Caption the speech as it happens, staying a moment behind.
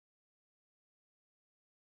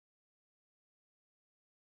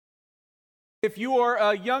If you are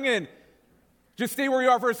a youngin', just stay where you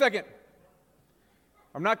are for a second.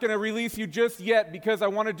 I'm not going to release you just yet because I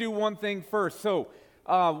want to do one thing first. So,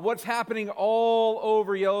 what's happening all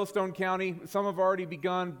over Yellowstone County? Some have already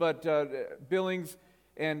begun, but Billings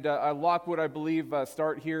and Lockwood, I believe,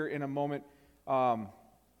 start here in a moment.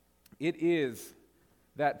 It is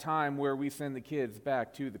that time where we send the kids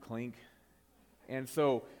back to the clink. And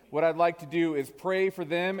so what I'd like to do is pray for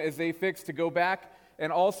them as they fix to go back.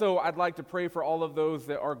 And also, I'd like to pray for all of those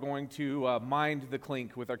that are going to mind the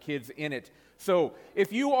clink with our kids in it. So,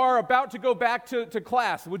 if you are about to go back to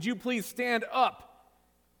class, would you please stand up?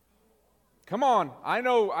 Come on. I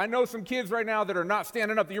know some kids right now that are not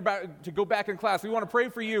standing up, that you're about to go back in class. We want to pray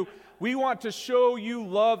for you. We want to show you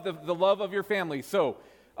love, the love of your family. So,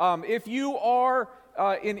 if you are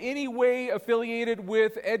in any way affiliated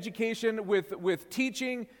with education, with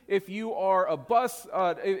teaching, if you are a bus,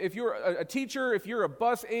 if you're a teacher, if you're a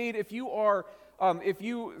bus aide, if you are, if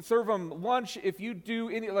you serve them lunch, if you're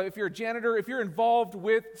a janitor, if you're involved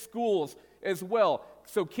with schools as well.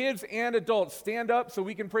 So kids and adults, stand up so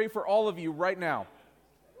we can pray for all of you right now.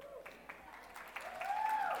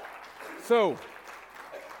 So,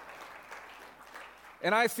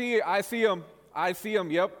 and I see them.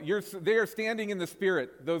 Yep. They are standing in the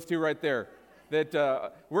Spirit, those two right there.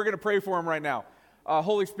 That we're going to pray for them right now.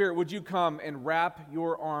 Holy Spirit, would you come and wrap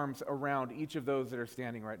your arms around each of those that are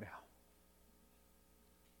standing right now?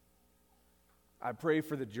 I pray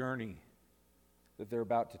for the journey that they're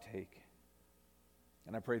about to take.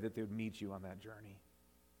 And I pray that they would meet you on that journey.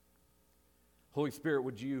 Holy Spirit,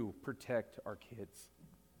 would you protect our kids?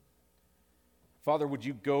 Father, would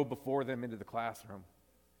you go before them into the classroom?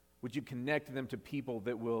 Would you connect them to people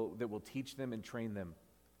that will teach them and train them?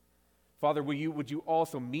 Father, would you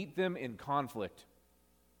also meet them in conflict?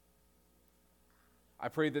 I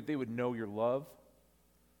pray that they would know your love.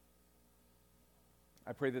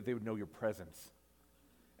 I pray that they would know your presence.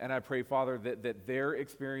 And I pray, Father, that their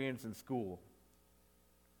experience in school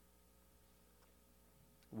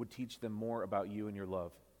would teach them more about you and your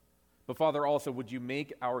love. But Father, also, would you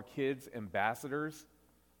make our kids ambassadors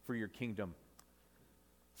for your kingdom?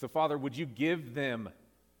 So, Father, would you give them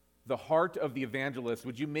the heart of the evangelist?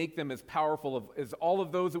 Would you make them as powerful as all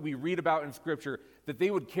of those that we read about in Scripture, that they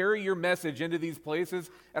would carry your message into these places?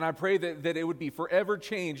 And I pray that it would be forever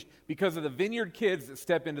changed because of the Vineyard kids that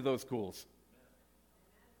step into those schools.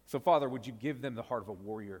 So, Father, would you give them the heart of a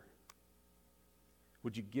warrior?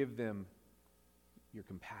 Would you give them your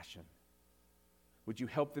compassion? Would you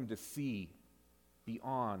help them to see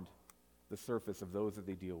beyond the surface of those that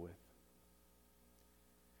they deal with?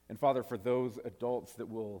 And Father, for those adults that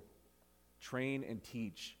will train and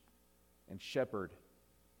teach and shepherd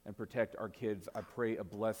and protect our kids, I pray a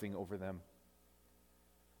blessing over them.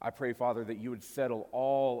 I pray, Father, that you would settle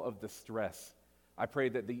all of the stress. I pray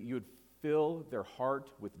that you would fill their heart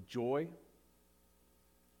with joy.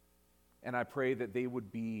 And I pray that they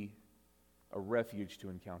would be a refuge to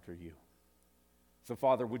encounter you. So,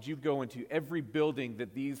 Father, would you go into every building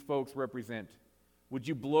that these folks represent? Would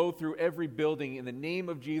you blow through every building in the name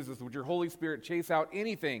of Jesus? Would your Holy Spirit chase out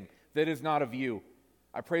anything that is not of you?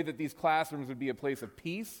 I pray that these classrooms would be a place of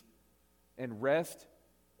peace and rest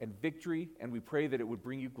and victory, and we pray that it would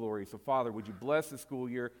bring you glory. So, Father, would you bless the school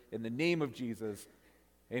year in the name of Jesus?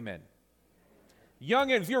 Amen.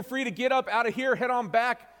 Youngins, you're free to get up out of here, head on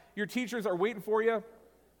back. Your teachers are waiting for you.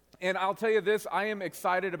 And I'll tell you this, I am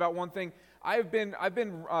excited about one thing. I've been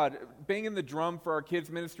banging the drum for our kids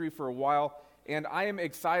ministry for a while, and I am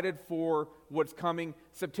excited for what's coming.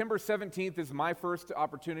 September 17th is my first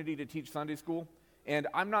opportunity to teach Sunday school, and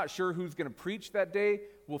I'm not sure who's going to preach that day.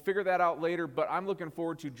 We'll figure that out later, but I'm looking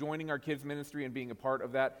forward to joining our kids ministry and being a part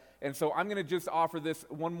of that. And so I'm going to just offer this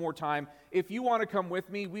one more time. If you want to come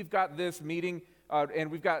with me, we've got this meeting,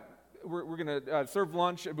 and we're going to serve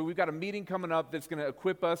lunch, but we've got a meeting coming up that's going to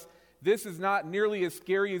equip us. This is not nearly as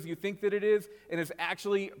scary as you think that it is, and it's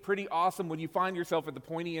actually pretty awesome when you find yourself at the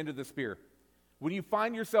pointy end of the spear. When you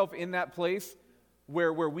find yourself in that place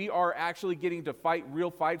where we are actually getting to fight real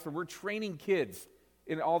fights, where we're training kids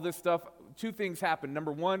in all this stuff, two things happen.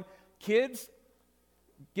 Number one, kids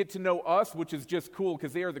get to know us, which is just cool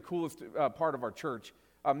because they are the coolest part of our church.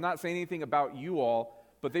 I'm not saying anything about you all,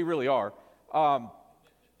 but they really are.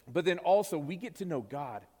 But then also, we get to know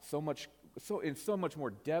God in so much more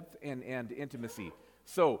depth and intimacy.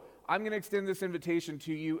 So I'm going to extend this invitation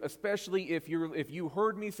to you, especially if you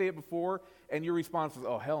heard me say it before and your response is,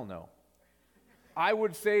 oh, hell no. I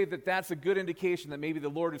would say that that's a good indication that maybe the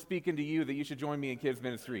Lord is speaking to you that you should join me in kids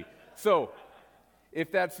ministry. So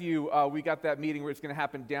if that's you, we got that meeting where it's going to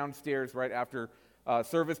happen downstairs right after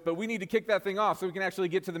service, but we need to kick that thing off so we can actually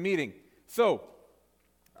get to the meeting. So,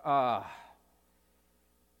 oh,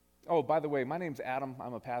 by the way, my name's Adam.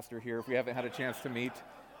 I'm a pastor here, if we haven't had a chance to meet.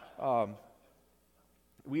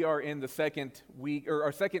 We are in the second week, or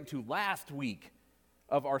our second to last week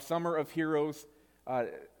of our Summer of Heroes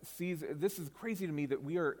season. This is crazy to me that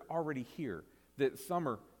we are already here, that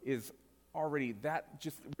summer is already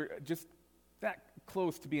we're just that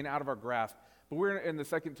close to being out of our grasp. But we're in the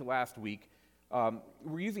second to last week.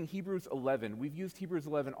 We're using Hebrews 11. We've used Hebrews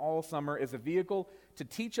 11 all summer as a vehicle to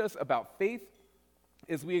teach us about faith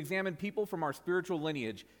as we examine people from our spiritual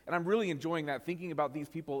lineage. And I'm really enjoying that, thinking about these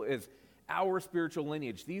people as our spiritual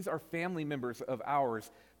lineage. These are family members of ours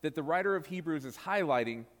that the writer of Hebrews is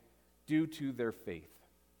highlighting due to their faith.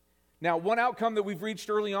 Now, one outcome that we've reached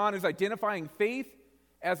early on is identifying faith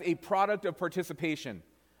as a product of participation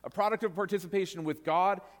with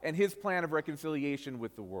God and His plan of reconciliation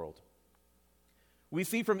with the world. We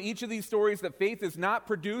see from each of these stories that faith is not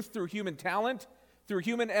produced through human talent, through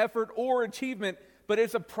human effort or achievement, but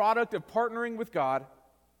it's a product of partnering with God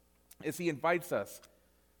as He invites us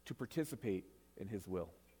to participate in His will.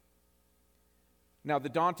 Now, the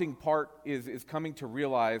daunting part is coming to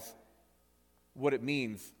realize what it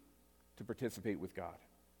means to participate with God.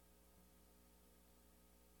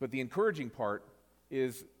 But the encouraging part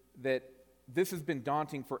is that this has been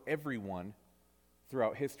daunting for everyone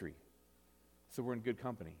throughout history. So we're in good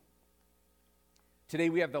company. Today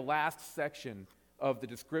we have the last section of the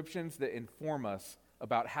descriptions that inform us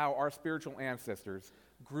about how our spiritual ancestors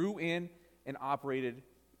grew in and operated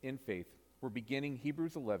in faith. We're beginning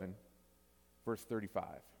Hebrews 11, verse 35.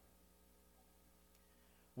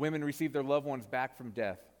 Women received their loved ones back from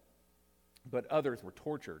death, but others were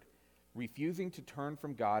tortured, refusing to turn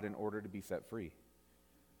from God in order to be set free.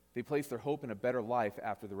 They placed their hope in a better life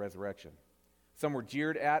after the resurrection. Some were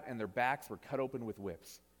jeered at, and their backs were cut open with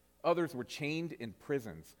whips. Others were chained in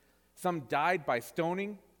prisons. Some died by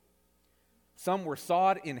stoning. Some were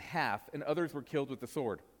sawed in half, and others were killed with the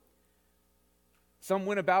sword. Some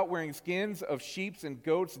went about wearing skins of sheep and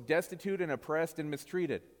goats, destitute and oppressed and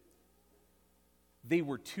mistreated. They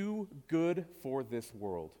were too good for this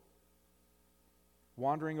world,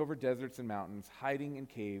 wandering over deserts and mountains, hiding in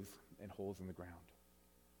caves and holes in the ground.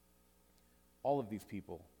 All of these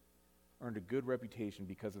people earned a good reputation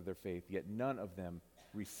because of their faith, yet none of them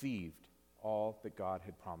received all that God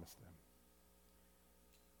had promised them.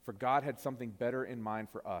 For God had something better in mind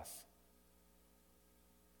for us,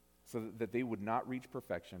 so that they would not reach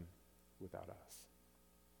perfection without us.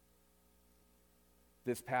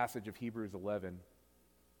 This passage of Hebrews 11,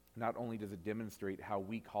 not only does it demonstrate how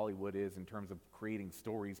weak Hollywood is in terms of creating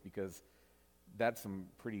stories, because that's some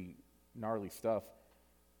pretty gnarly stuff,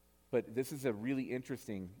 but this is a really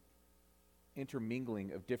interesting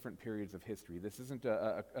intermingling of different periods of history. This isn't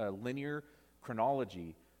a linear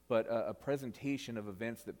chronology, but a presentation of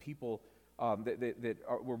events that people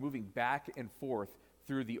were moving back and forth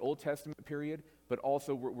through the Old Testament period, but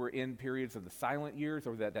also we're in periods of the silent years,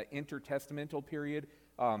 or that intertestamental period,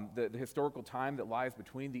 the historical time that lies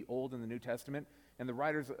between the Old and the New Testament. And the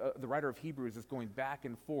writer of Hebrews is going back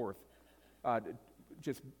and forth,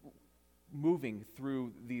 just moving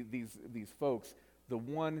through these folks. The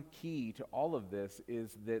one key to all of this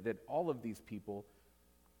is that all of these people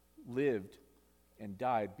lived and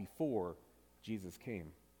died before Jesus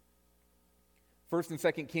came. 1 and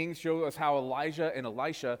 2 Kings show us how Elijah and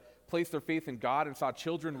Elisha placed their faith in God and saw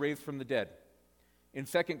children raised from the dead. In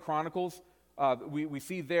 2 Chronicles, we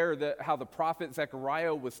see there how the prophet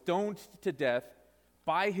Zechariah was stoned to death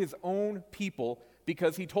by his own people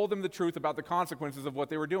because he told them the truth about the consequences of what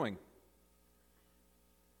they were doing.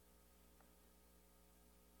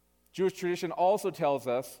 Jewish tradition also tells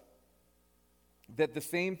us that the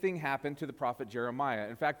same thing happened to the prophet Jeremiah.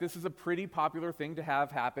 In fact, this is a pretty popular thing to have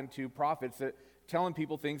happen to prophets, that telling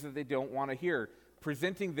people things that they don't want to hear,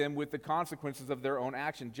 presenting them with the consequences of their own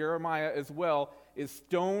action. Jeremiah as well is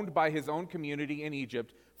stoned by his own community in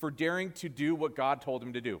Egypt for daring to do what God told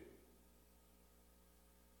him to do.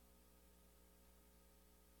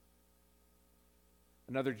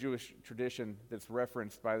 Another Jewish tradition that's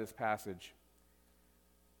referenced by this passage,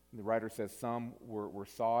 the writer says some were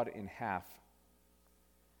sawed in half.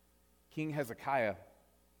 King Hezekiah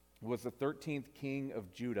was the 13th king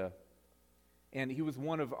of Judah, and he was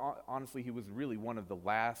he was really one of the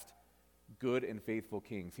last good and faithful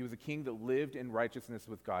kings. He was a king that lived in righteousness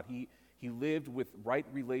with God. He lived with right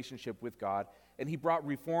relationship with God, and he brought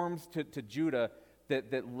reforms to Judah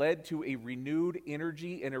that led to a renewed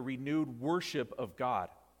energy and a renewed worship of God.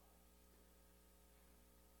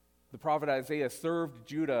 The prophet Isaiah served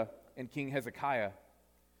Judah and King Hezekiah,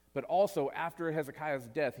 but also after Hezekiah's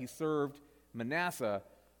death, he served Manasseh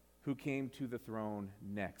who came to the throne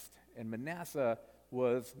next. And Manasseh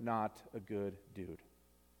was not a good dude.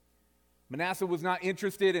 Manasseh was not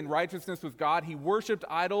interested in righteousness with God. He worshiped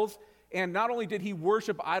idols, and not only did he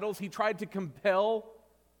worship idols, he tried to compel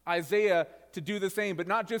Isaiah to do the same, but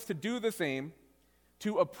not just to do the same,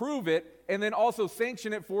 to approve it, and then also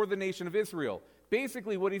sanction it for the nation of Israel.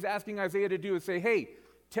 Basically, what he's asking Isaiah to do is say, hey,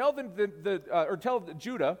 tell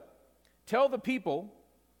Judah, tell the people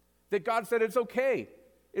that God said it's okay.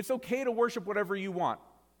 It's okay to worship whatever you want.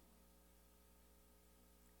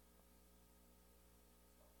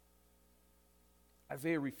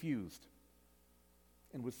 Isaiah refused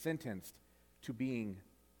and was sentenced to being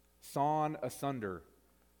sawn asunder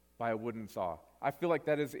by a wooden saw. I feel like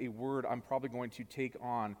that is a word I'm probably going to take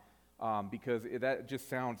on because that just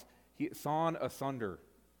sounds, sawn asunder.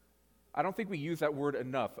 I don't think we use that word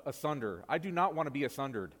enough, asunder. I do not want to be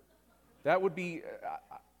asundered. That would be,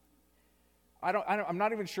 I'm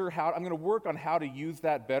not even sure how, I'm going to work on how to use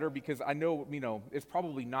that better because I know, it's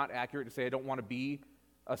probably not accurate to say I don't want to be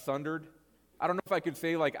asundered. I don't know if I could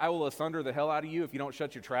say, I will asunder the hell out of you if you don't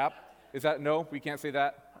shut your trap. Is that, no? We can't say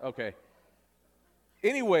that? Okay.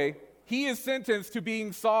 Anyway, he is sentenced to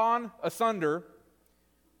being sawn asunder.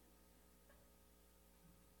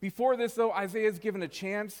 Before this, though, Isaiah is given a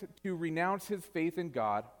chance to renounce his faith in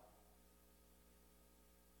God.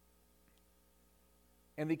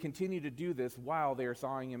 And they continue to do this while they are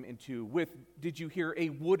sawing him in two with, did you hear, a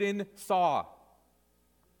wooden saw?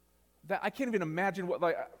 That I can't even imagine what,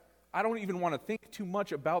 I don't even want to think too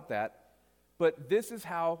much about that, but this is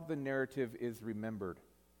how the narrative is remembered.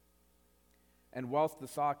 And whilst the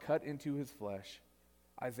saw cut into his flesh,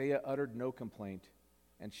 Isaiah uttered no complaint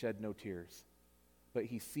and shed no tears. But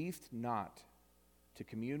he ceased not to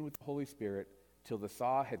commune with the Holy Spirit till the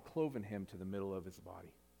saw had cloven him to the middle of his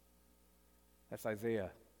body. That's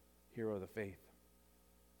Isaiah, hero of the faith.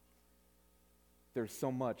 There's so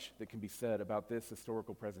much that can be said about this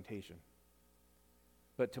historical presentation.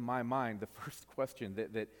 But to my mind, the first question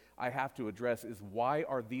that I have to address is why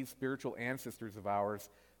are these spiritual ancestors of ours,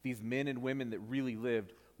 these men and women that really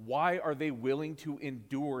lived, why are they willing to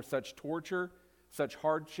endure such torture, such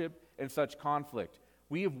hardship, and such conflict?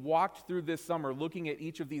 We have walked through this summer looking at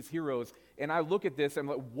each of these heroes, and I look at this and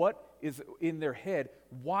I'm like, what is in their head?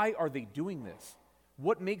 Why are they doing this?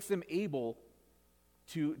 What makes them able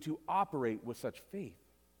to operate with such faith?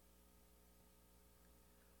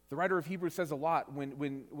 The writer of Hebrews says a lot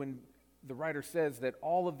when the writer says that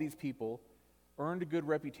all of these people earned a good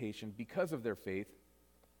reputation because of their faith.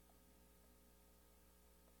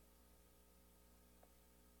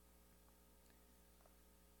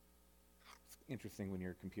 It's interesting when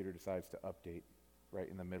your computer decides to update right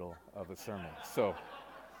in the middle of a sermon. So,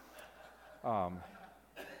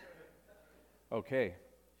 okay.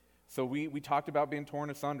 So we talked about being torn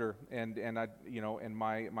asunder, and I, and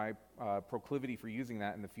my proclivity for using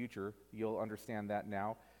that in the future. You'll understand that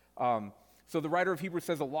now. So the writer of Hebrews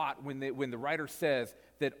says a lot when the writer says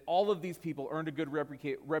that all of these people earned a good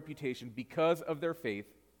reputation because of their faith,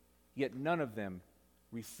 yet none of them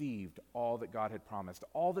received all that God had promised.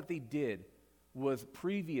 All that they did was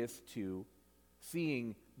previous to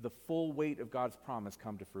seeing the full weight of God's promise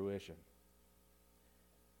come to fruition.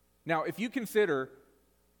 Now, if you consider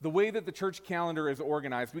the way that the church calendar is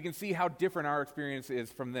organized, we can see how different our experience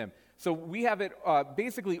is from them. So we have it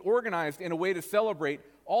basically organized in a way to celebrate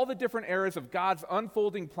all the different eras of God's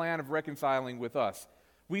unfolding plan of reconciling with us.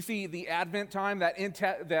 We see the Advent time, that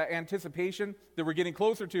anticipation that we're getting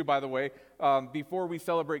closer to, by the way, before we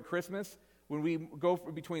celebrate Christmas. When we go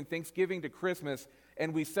between Thanksgiving to Christmas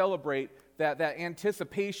and we celebrate that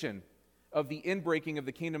anticipation of the inbreaking of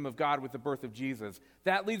the kingdom of God with the birth of Jesus.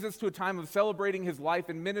 That leads us to a time of celebrating his life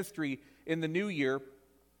and ministry in the new year.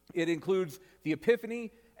 It includes the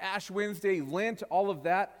Epiphany, Ash Wednesday, Lent, all of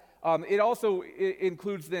that. It also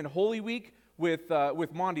includes then Holy Week with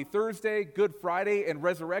Maundy Thursday, Good Friday, and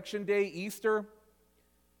Resurrection Day, Easter.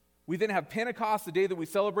 We then have Pentecost, the day that we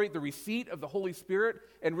celebrate the receipt of the Holy Spirit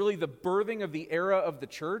and really the birthing of the era of the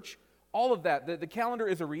church. All of that. The calendar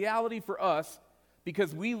is a reality for us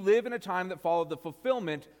because we live in a time that followed the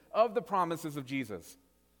fulfillment of the promises of Jesus.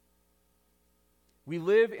 We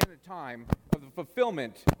live in a time of the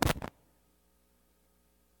fulfillment.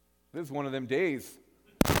 This is one of them days.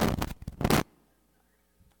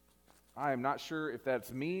 I am not sure if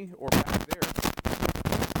that's me or back there.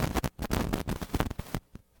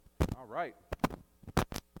 All right.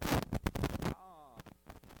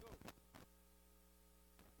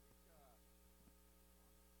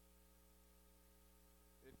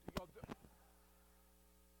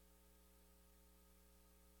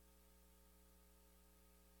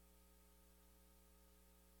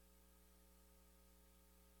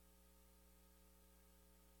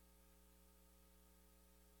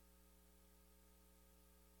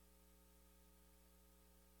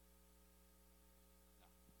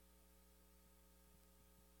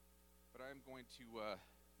 I'm going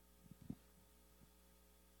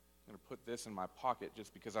to put this in my pocket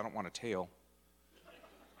just because I don't want a tail.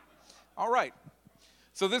 All right.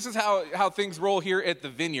 So this is how things roll here at the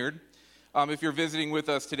Vineyard. If you're visiting with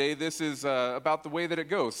us today, this is about the way that it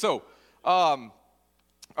goes. So, all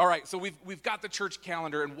right, so we've got the church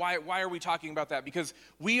calendar, and why are we talking about that? Because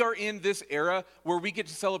we are in this era where we get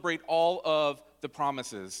to celebrate all of the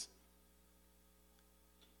promises,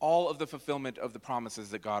 all of the fulfillment of the promises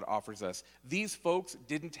that God offers us. These folks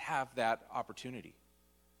didn't have that opportunity.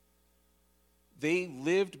 They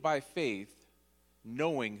lived by faith,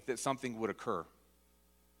 knowing that something would occur.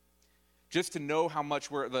 Just to know how much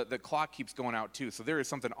the clock keeps going out too. So there is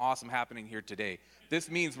something awesome happening here today. This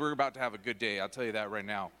means we're about to have a good day. I'll tell you that right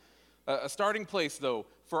now. A starting place, though,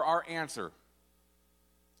 for our answer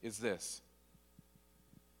is this.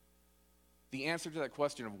 The answer to that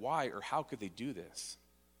question of why or how could they do this?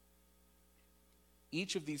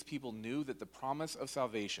 Each of these people knew that the promise of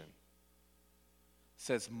salvation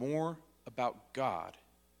says more about God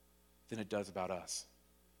than it does about us.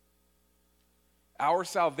 Our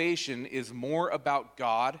salvation is more about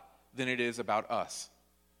God than it is about us.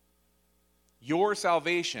 Your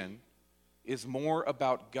salvation is more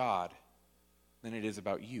about God than it is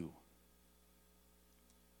about you.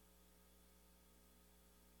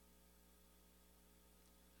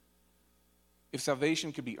 If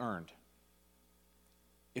salvation could be earned,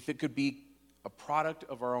 if it could be a product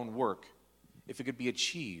of our own work, if it could be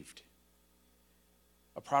achieved,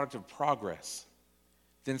 a product of progress,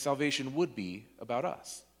 then salvation would be about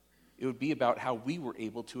us. It would be about how we were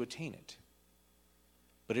able to attain it.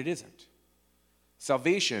 But it isn't.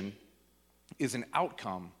 Salvation is an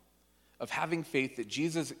outcome of having faith that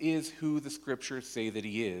Jesus is who the scriptures say that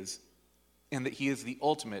he is, and that he is the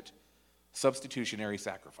ultimate substitutionary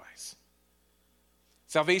sacrifice.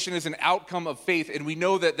 Salvation is an outcome of faith, and we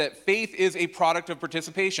know that faith is a product of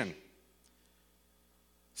participation.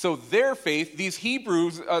 So their faith, these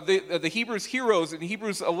Hebrews, the Hebrews heroes in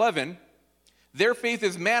Hebrews 11, their faith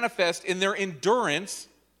is manifest in their endurance,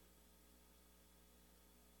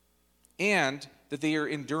 and that they are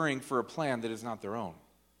enduring for a plan that is not their own.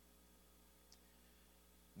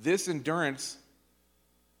 This endurance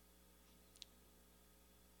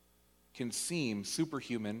can seem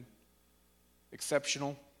superhuman,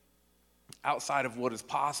 exceptional, outside of what is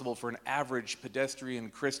possible for an average pedestrian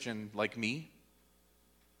Christian like me.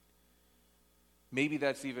 Maybe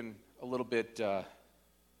that's even a little bit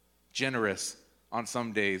generous on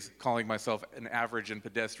some days, calling myself an average and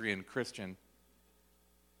pedestrian Christian.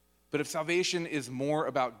 But if salvation is more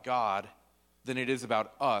about God than it is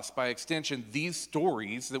about us, by extension, these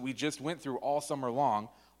stories that we just went through all summer long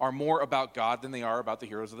are more about God than they are about the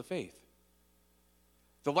heroes of the faith.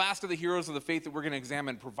 The last of the heroes of the faith that we're going to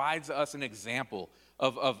examine provides us an example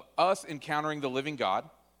of us encountering the living God,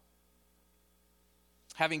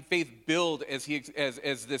 having faith build as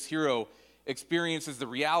this hero experiences the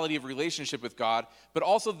reality of relationship with God, but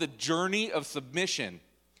also the journey of submission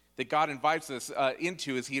that God invites us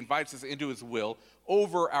into as he invites us into his will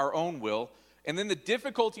over our own will. And then the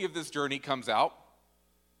difficulty of this journey comes out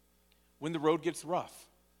when the road gets rough.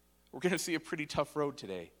 We're going to see a pretty tough road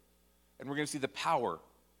today. And we're going to see the power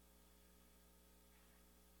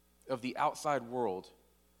of the outside world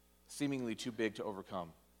seemingly too big to overcome.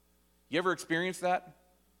 You ever experienced that?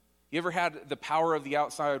 You ever had the power of the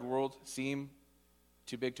outside world seem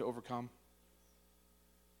too big to overcome?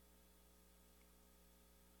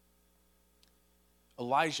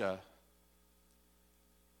 Elijah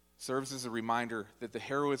serves as a reminder that the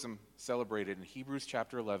heroism celebrated in Hebrews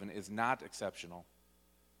chapter 11 is not exceptional,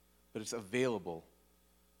 but it's available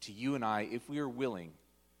to you and I if we are willing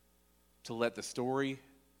to let the story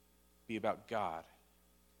be about God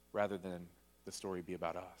rather than the story be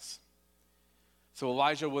about us. So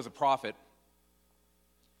Elijah was a prophet.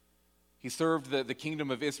 He served the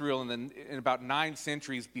kingdom of Israel in about 9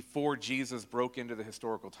 centuries before Jesus broke into the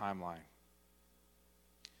historical timeline.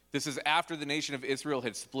 This is after the nation of Israel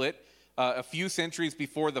had split, a few centuries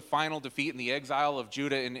before the final defeat and the exile of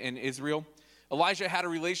Judah and Israel. Elijah had a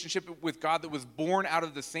relationship with God that was born out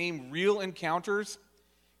of the same real encounters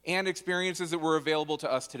and experiences that were available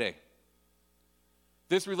to us today.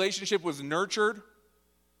 This relationship was nurtured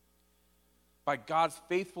by God's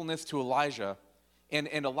faithfulness to Elijah and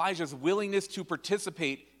Elijah's willingness to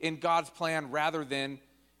participate in God's plan rather than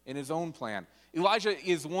in his own plan. Elijah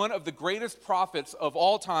is one of the greatest prophets of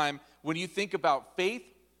all time when you think about faith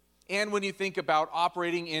and when you think about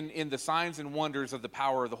operating in the signs and wonders of the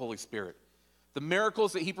power of the Holy Spirit. The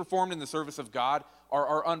miracles that he performed in the service of God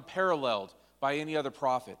are unparalleled by any other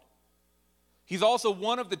prophet. He's also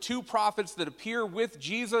one of the two prophets that appear with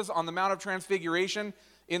Jesus on the Mount of Transfiguration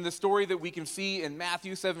in the story that we can see in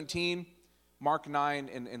Matthew 17, Mark 9,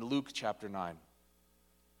 and Luke chapter 9.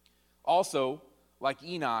 Also, like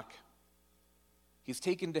Enoch, he's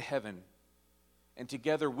taken to heaven, and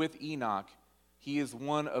together with Enoch, he is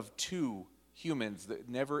one of two humans that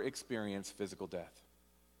never experience physical death.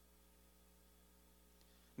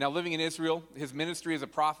 Now, living in Israel, his ministry as a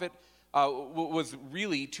prophet was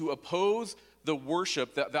really to oppose the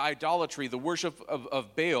worship, the idolatry, the worship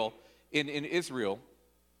of Baal in Israel,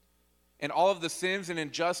 and all of the sins and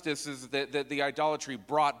injustices that the idolatry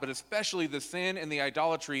brought, but especially the sin and the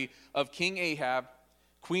idolatry of King Ahab,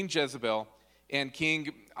 Queen Jezebel, and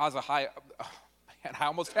King Ahaziah. Oh, man, I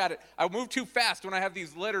almost had it. I moved too fast when I have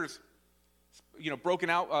these letters, broken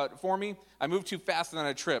out for me. I moved too fast and then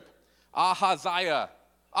I trip. Ahaziah,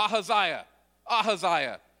 Ahaziah,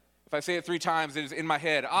 Ahaziah. If I say it 3 times, it is in my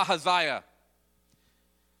head. Ahaziah.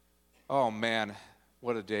 Oh man,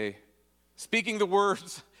 what a day. Speaking the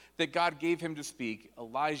words that God gave him to speak,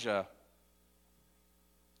 Elijah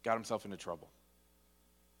got himself into trouble.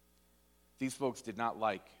 These folks did not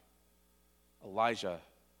like Elijah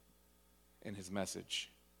and his message.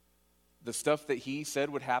 The stuff that he said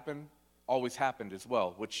would happen always happened as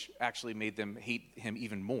well, which actually made them hate him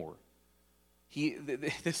even more.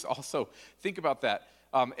 This also, think about that.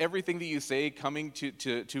 Everything that you say coming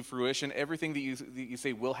to fruition, everything that you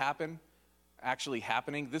say will happen, actually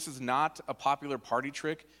happening. This is not a popular party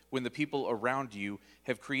trick when the people around you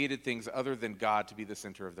have created things other than God to be the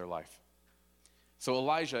center of their life. So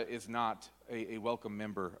Elijah is not a welcome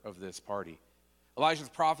member of this party. Elijah's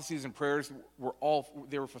prophecies and prayers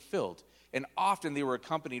were fulfilled, and often they were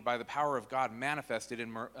accompanied by the power of God manifested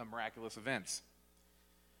in miraculous events.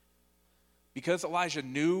 Because Elijah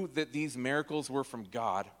knew that these miracles were from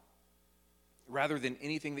God, rather than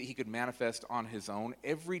anything that he could manifest on his own,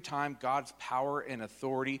 every time God's power and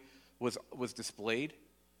authority was displayed,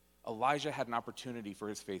 Elijah had an opportunity for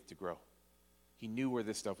his faith to grow. He knew where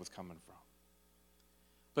this stuff was coming from.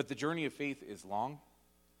 But the journey of faith is long,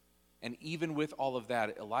 and even with all of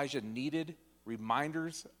that, Elijah needed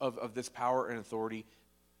reminders of this power and authority,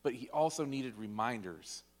 but he also needed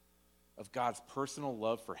reminders of God's personal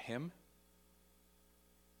love for him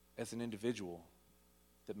as an individual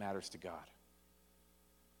that matters to God.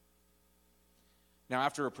 Now,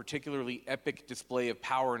 after a particularly epic display of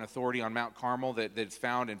power and authority on Mount Carmel that's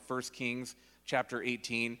found in 1 Kings chapter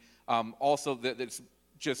 18, also that's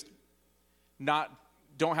just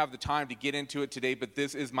don't have the time to get into it today, but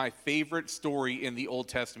this is my favorite story in the Old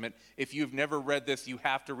Testament. If you've never read this, you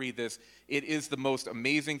have to read this. It is the most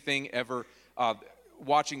amazing thing ever.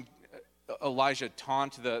 Watching Elijah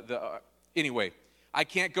taunt anyway, I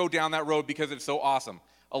can't go down that road because it's so awesome.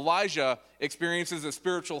 Elijah experiences a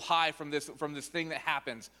spiritual high from this thing that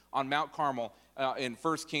happens on Mount Carmel in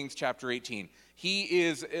 1 Kings chapter 18.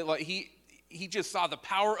 He just saw the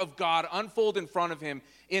power of God unfold in front of him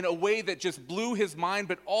in a way that just blew his mind,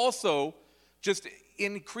 but also just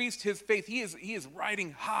increased his faith. He is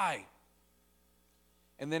riding high.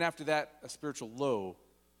 And then after that, a spiritual low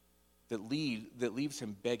that leaves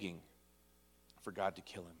him begging for God to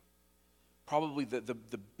kill him. Probably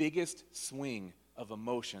the biggest swing of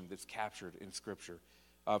emotion that's captured in Scripture.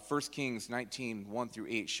 1 Kings 19,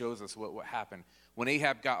 1-8 shows us what happened. When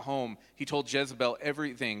Ahab got home, he told Jezebel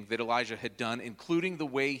everything that Elijah had done, including the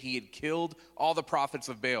way he had killed all the prophets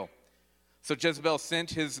of Baal. So Jezebel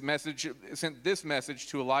sent this message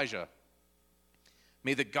to Elijah.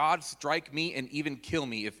 May the gods strike me and even kill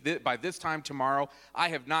me if by this time tomorrow I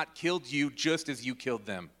have not killed you just as you killed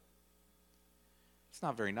them. It's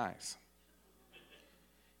not very nice.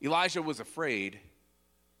 Elijah was afraid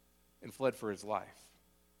and fled for his life.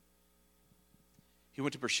 He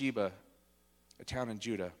went to Beersheba, a town in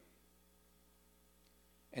Judah,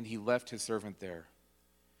 and he left his servant there.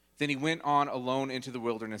 Then he went on alone into the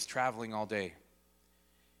wilderness, traveling all day.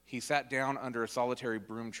 He sat down under a solitary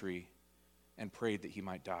broom tree and prayed that he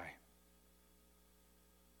might die.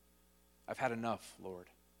 I've had enough, Lord.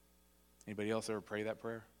 Anybody else ever pray that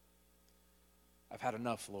prayer? I've had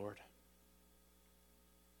enough, Lord.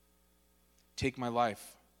 Take my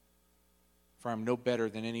life, for I'm no better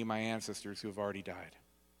than any of my ancestors who have already died.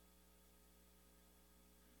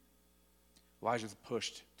 Elijah's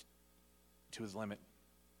pushed to his limit.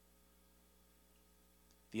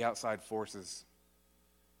 The outside forces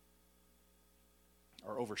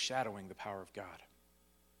are overshadowing the power of God.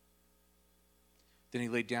 Then he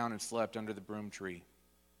laid down and slept under the broom tree.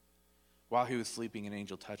 While he was sleeping, an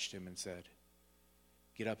angel touched him and said,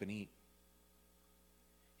 "Get up and eat."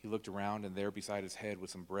 He looked around, and there beside his head was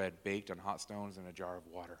some bread baked on hot stones and a jar of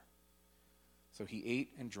water. So he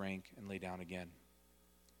ate and drank and lay down again.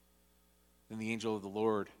 Then the angel of the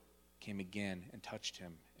Lord came again and touched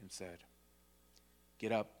him and said,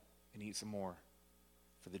 "Get up and eat some more,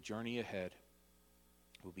 for the journey ahead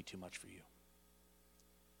will be too much for you."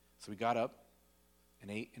 So he got up and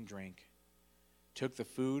ate and drank, he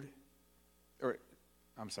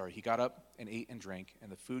got up and ate and drank,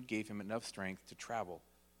 and the food gave him enough strength to travel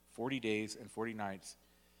 40 days and 40 nights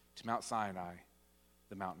to Mount Sinai,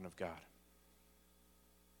 the mountain of God.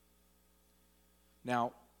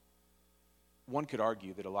 Now, one could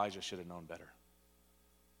argue that Elijah should have known better.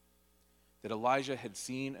 That Elijah had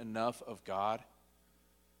seen enough of God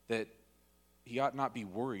that he ought not be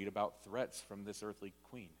worried about threats from this earthly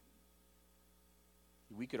queen.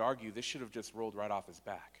 We could argue this should have just rolled right off his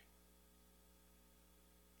back.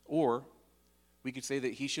 Or we could say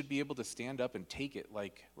that he should be able to stand up and take it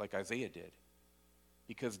like Isaiah did,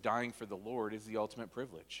 because dying for the Lord is the ultimate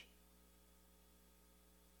privilege.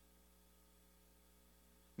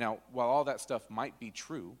 Now, while all that stuff might be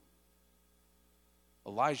true,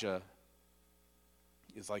 Elijah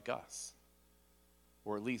is like us,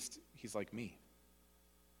 or at least he's like me.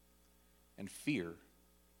 And fear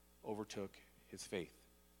overtook his faith.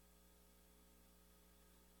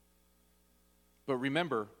 But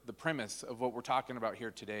remember the premise of what we're talking about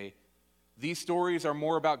here today. These stories are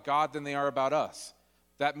more about God than they are about us.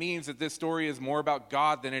 That means that this story is more about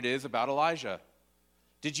God than it is about Elijah.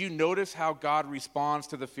 Did you notice how God responds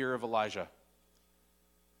to the fear of Elijah?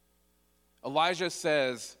 Elijah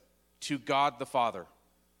says to God the Father,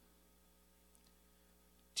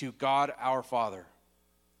 to God our Father,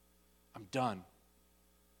 "I'm done.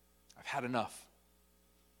 I've had enough.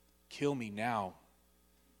 Kill me now."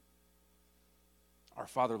 Our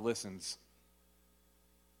Father listens.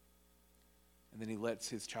 And then he lets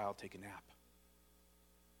his child take a nap.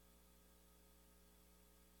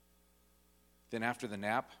 Then after the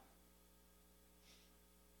nap,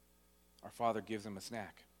 our Father gives him a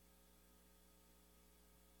snack.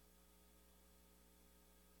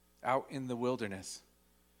 Out in the wilderness,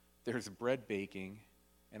 there's bread baking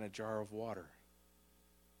and a jar of water.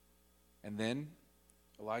 And then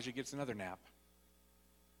Elijah gets another nap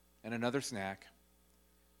and another snack,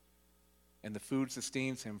 and the food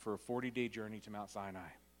sustains him for a 40-day journey to Mount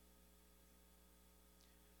Sinai.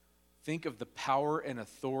 Think of the power and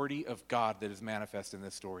authority of God that is manifest in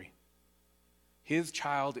this story. His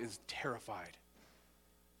child is terrified.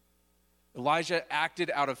 Elijah acted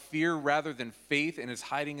out of fear rather than faith and is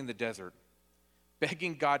hiding in the desert,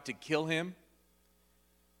 begging God to kill him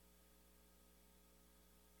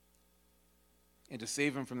and to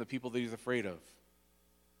save him from the people that he's afraid of.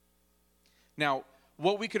 Now,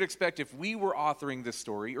 what we could expect if we were authoring this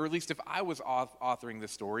story, or at least if I was authoring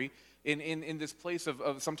this story, in this place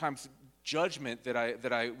of sometimes judgment that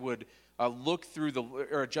I would look through,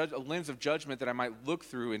 a lens of judgment that I might look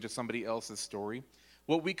through into somebody else's story,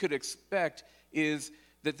 what we could expect is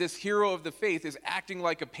that this hero of the faith is acting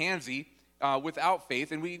like a pansy without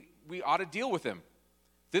faith, and we ought to deal with him.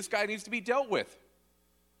 This guy needs to be dealt with.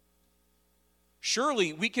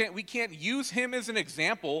 Surely we can't use him as an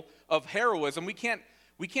example of heroism. We can't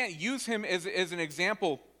use him as an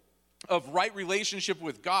example of right relationship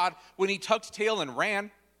with God when he tucked tail and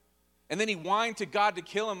ran, and then he whined to God to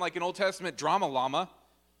kill him like an Old Testament drama llama.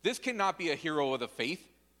 This cannot be a hero of the faith.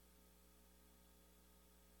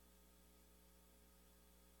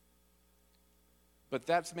 But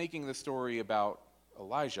that's making the story about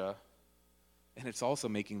Elijah, and it's also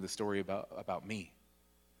making the story about me.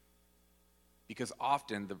 Because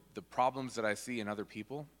often the problems that I see in other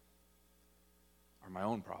people are my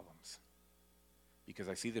own problems. Because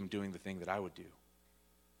I see them doing the thing that I would do,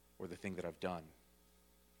 or the thing that I've done.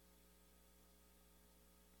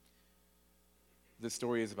 This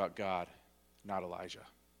story is about God, not Elijah.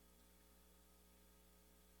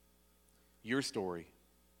 Your story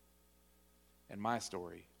and my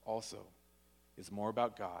story also is more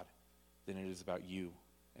about God than it is about you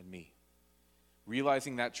and me.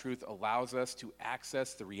 Realizing that truth allows us to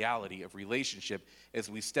access the reality of relationship as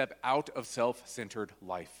we step out of self-centered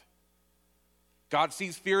life. God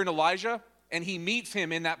sees fear in Elijah, and he meets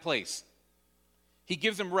him in that place. He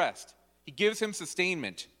gives him rest. He gives him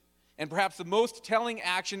sustainment. And perhaps the most telling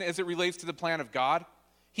action as it relates to the plan of God,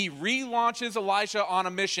 he relaunches Elijah on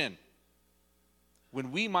a mission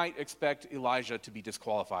when we might expect Elijah to be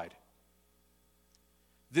disqualified.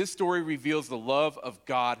 This story reveals the love of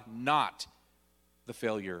God, not the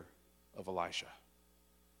failure of Elisha.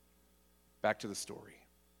 Back to the story.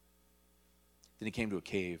 Then he came to a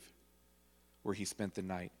cave where he spent the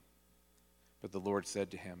night. But the Lord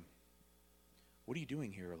said to him, "What are you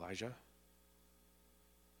doing here, Elijah?"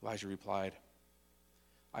 Elijah replied,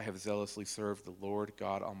 I have zealously served the Lord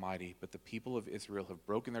God Almighty, but the people of Israel have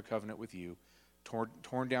broken their covenant with you,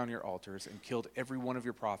 torn down your altars, and killed every one of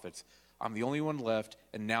your prophets. I'm the only one left,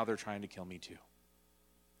 and now they're trying to kill me too.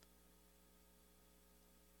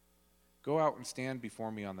 Go out and stand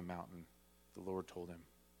before me on the mountain, the Lord told him.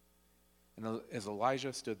 And as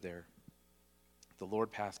Elijah stood there, the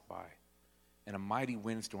Lord passed by, and a mighty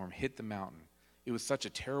windstorm hit the mountain. It was such a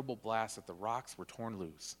terrible blast that the rocks were torn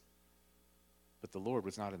loose. But the Lord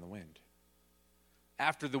was not in the wind.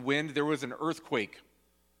 After the wind, there was an earthquake.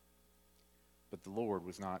 But the Lord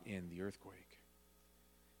was not in the earthquake.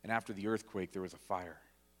 And after the earthquake, there was a fire.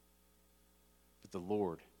 But the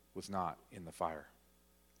Lord was not in the fire.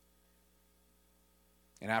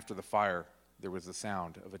 And after the fire, there was the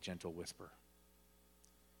sound of a gentle whisper.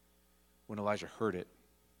 When Elijah heard it,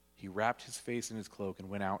 he wrapped his face in his cloak and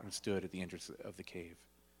went out and stood at the entrance of the cave.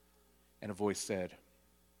 And a voice said,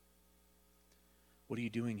 "What are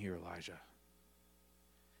you doing here, Elijah?"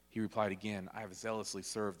 He replied again, "I have zealously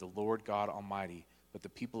served the Lord God Almighty, but the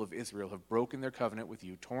people of Israel have broken their covenant with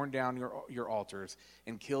you, torn down your altars,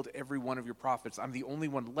 and killed every one of your prophets. I'm the only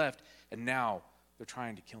one left, and now they're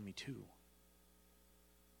trying to kill me too."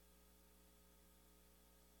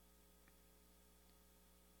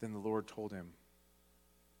 Then the Lord told him,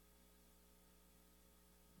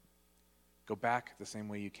 "Go back the same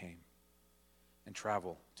way you came, and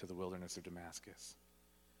travel to the wilderness of Damascus.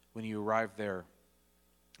 When you arrive there,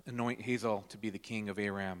 anoint Hazael to be the king of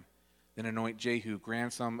Aram, then anoint Jehu,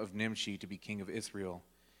 grandson of Nimshi, to be king of Israel,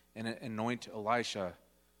 and anoint Elisha,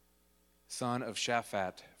 son of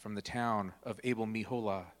Shaphat, from the town of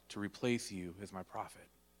Abel-Meholah, to replace you as my prophet.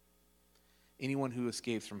 Anyone who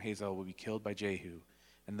escapes from Hazael will be killed by Jehu,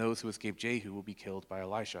 and those who escape Jehu will be killed by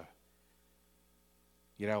Elisha.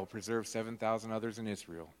 Yet I will preserve 7,000 others in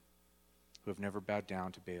Israel who have never bowed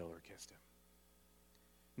down to Baal or kissed him."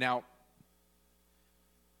 Now,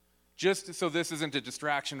 just so this isn't a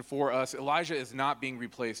distraction for us, Elijah is not being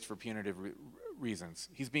replaced for punitive reasons.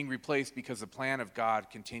 He's being replaced because the plan of God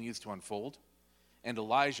continues to unfold, and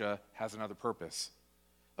Elijah has another purpose.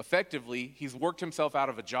 Effectively, he's worked himself out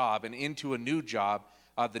of a job and into a new job,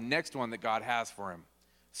 the next one that God has for him.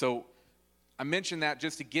 So I mentioned that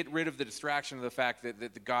just to get rid of the distraction of the fact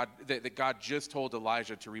that God just told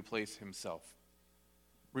Elijah to replace himself.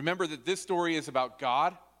 Remember that this story is about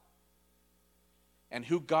God and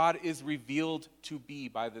who God is revealed to be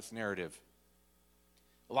by this narrative.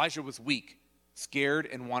 Elijah was weak, scared,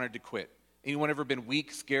 and wanted to quit. Anyone ever been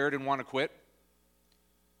weak, scared, and want to quit?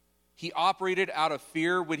 He operated out of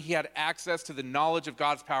fear when he had access to the knowledge of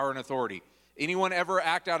God's power and authority. Anyone ever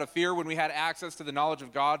act out of fear when we had access to the knowledge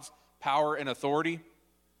of God's power and authority?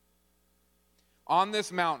 On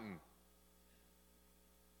this mountain,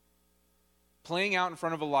 playing out in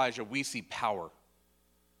front of Elijah, we see power.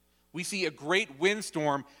 We see a great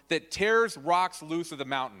windstorm that tears rocks loose of the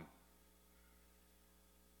mountain.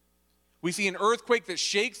 We see an earthquake that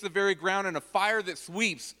shakes the very ground and a fire that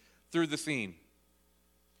sweeps through the scene.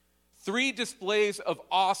 3 displays of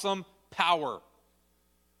awesome power.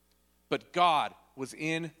 But God was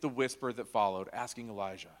in the whisper that followed, asking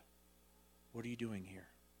Elijah, "What are you doing here?"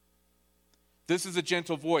 This is a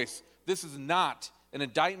gentle voice. This is not an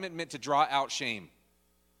indictment meant to draw out shame.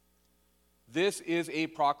 This is a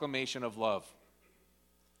proclamation of love.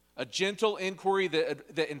 A gentle inquiry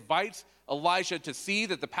that invites Elisha to see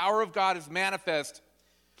that the power of God is manifest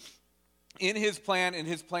in his plan, and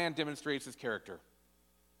his plan demonstrates his character.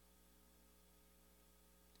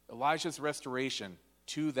 Elijah's restoration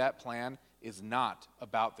to that plan is not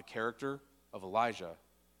about the character of Elijah.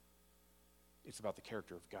 It's about the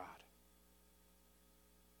character of God.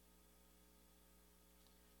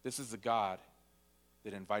 This is the God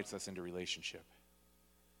that invites us into relationship.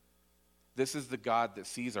 This is the God that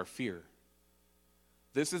sees our fear.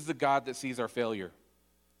 This is the God that sees our failure.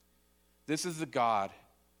 This is the God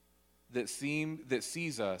that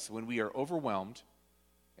sees us when we are overwhelmed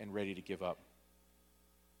and ready to give up.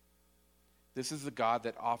 This is the God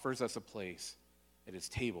that offers us a place at his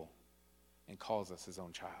table and calls us his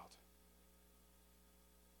own child.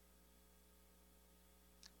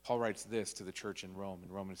 Paul writes this to the church in Rome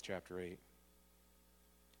in Romans chapter 8.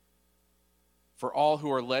 "For all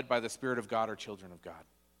who are led by the Spirit of God are children of God.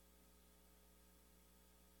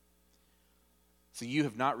 So you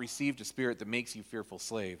have not received a spirit that makes you fearful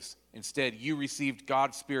slaves. Instead, you received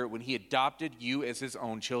God's Spirit when he adopted you as his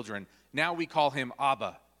own children. Now we call him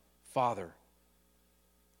Abba, Father.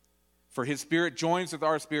 For his Spirit joins with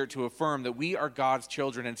our spirit to affirm that we are God's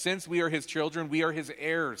children. And since we are his children, we are his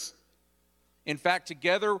heirs. In fact,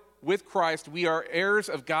 together with Christ, we are heirs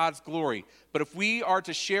of God's glory. But if we are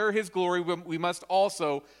to share his glory, we must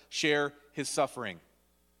also share his suffering.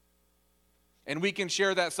 And we can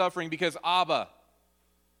share that suffering because Abba,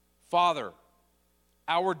 Father,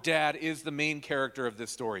 our dad, is the main character of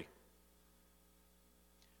this story.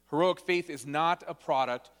 Heroic faith is not a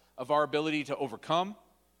product of our ability to overcome,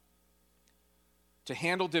 to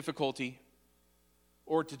handle difficulty,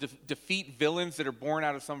 or to defeat villains that are born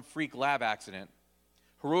out of some freak lab accident.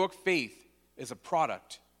 Heroic faith is a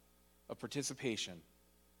product of participation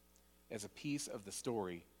as a piece of the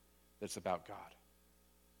story that's about God.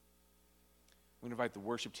 We invite the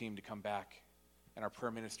worship team to come back, and our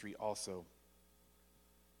prayer ministry also.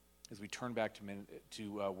 As we turn back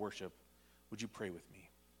to worship, would you pray with me?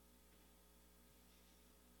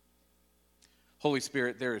 Holy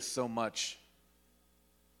Spirit, there is so much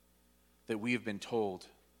that we have been told.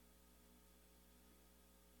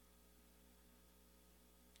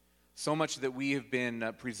 So much that we have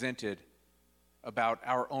been presented about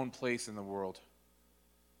our own place in the world.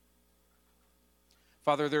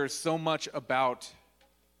 Father, there is so much about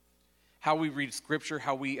how we read Scripture,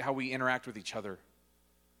 how we interact with each other,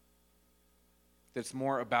 that's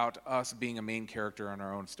more about us being a main character in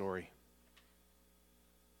our own story.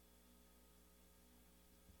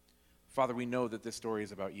 Father, we know that this story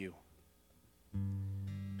is about you.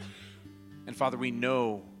 And Father, we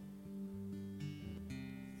know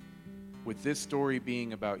with this story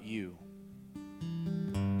being about you,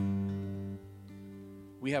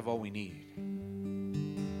 we have all we need.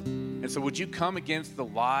 And so would you come against the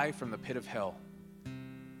lie from the pit of hell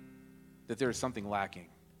that there is something lacking?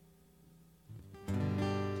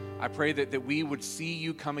 I pray that we would see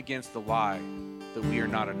you come against the lie that we are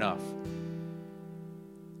not enough.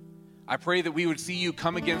 I pray that we would see you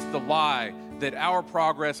come against the lie that our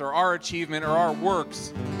progress or our achievement or our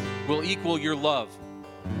works will equal your love.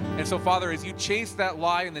 And so, Father, as you chase that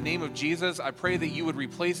lie in the name of Jesus, I pray that you would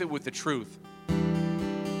replace it with the truth.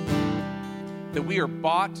 That we are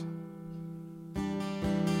bought,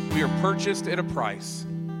 we are purchased at a price.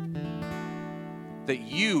 That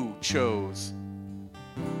you chose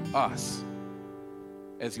us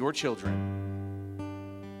as your children.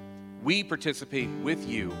 We participate with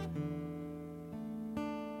you.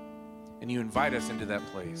 And you invite us into that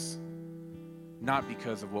place, not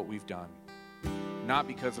because of what we've done, not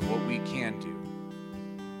because of what we can do,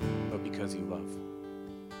 but because you love.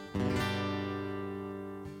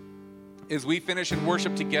 As we finish in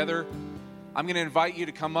worship together, I'm going to invite you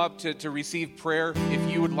to come up to receive prayer.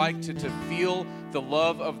 If you would like to feel the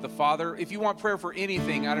love of the Father, if you want prayer for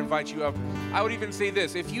anything, I'd invite you up. I would even say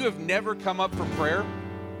this: if you have never come up for prayer,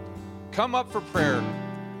 come up for prayer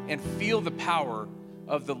and feel the power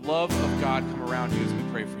of the love of God come around you as we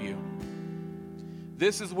pray for you.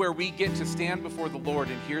 This is where we get to stand before the Lord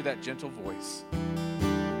and hear that gentle voice.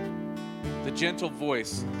 The gentle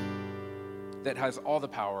voice that has all the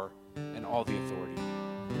power and all the authority.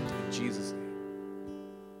 In Jesus' name.